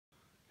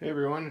Hey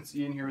everyone, it's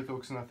Ian here with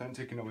Oaks and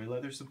Authentic and Away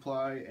Leather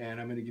Supply,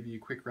 and I'm going to give you a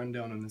quick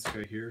rundown on this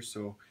guy here.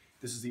 So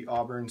this is the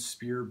Auburn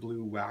Spear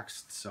Blue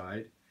Waxed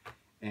Side,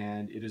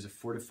 and it is a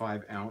 4 to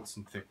 5 ounce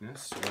in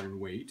thickness or in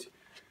weight,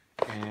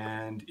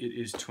 and it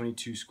is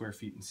 22 square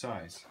feet in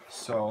size.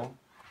 So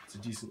it's a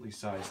decently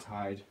sized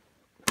hide.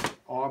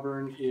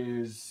 Auburn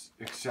is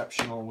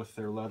exceptional with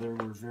their leather.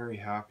 We're very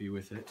happy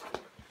with it.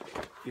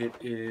 It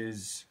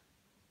is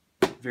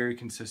very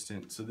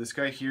consistent. So this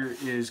guy here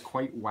is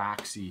quite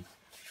waxy.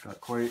 Got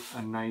quite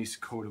a nice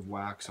coat of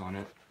wax on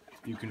it.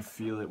 You can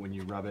feel it when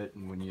you rub it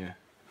and when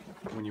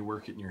you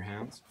work it in your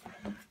hands.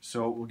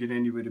 So we'll get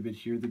into it a bit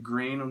here. The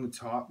grain on the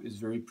top is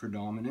very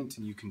predominant,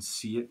 and you can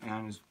see it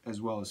and as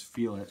well as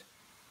feel it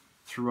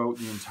throughout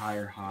the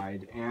entire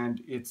hide.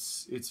 And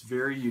it's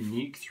very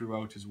unique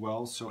throughout as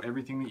well. So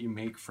everything that you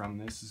make from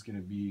this is going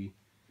to be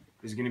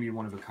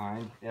one of a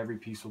kind. Every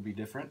piece will be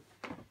different,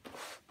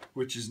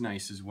 which is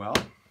nice as well.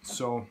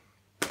 So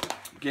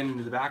getting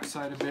into the back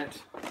side a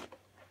bit.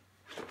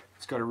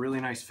 It's got a really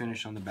nice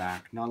finish on the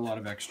back, not a lot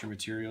of extra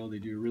material. They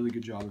do a really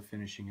good job of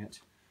finishing it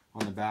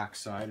on the back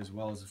side as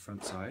well as the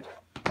front side.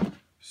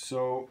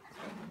 So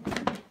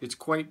it's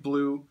quite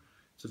blue.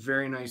 It's a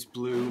very nice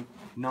blue,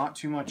 not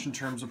too much in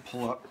terms of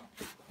pull up,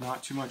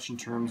 not too much in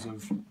terms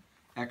of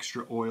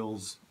extra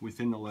oils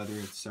within the leather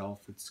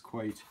itself. It's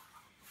quite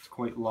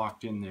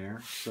locked in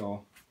there.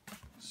 So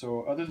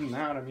other than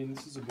that, I mean,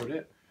 this is about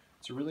it.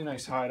 It's a really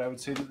nice hide. I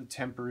would say that the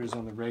temper is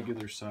on the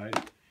regular side.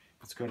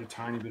 It's got a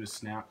tiny bit of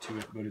snap to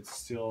it, but it's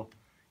still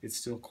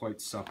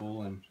quite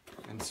supple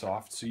and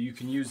soft. So you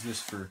can use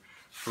this for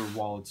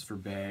wallets, for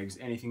bags,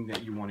 anything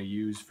that you want to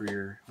use for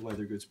your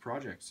leather goods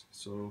projects.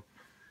 So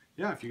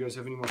yeah, if you guys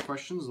have any more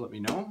questions, let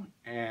me know.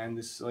 And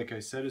this, like I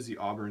said, is the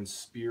Auburn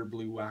Spear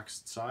Blue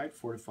Waxed Side,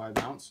 4 to 5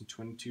 ounce and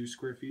 22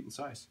 square feet in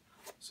size.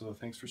 So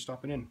thanks for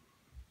stopping in.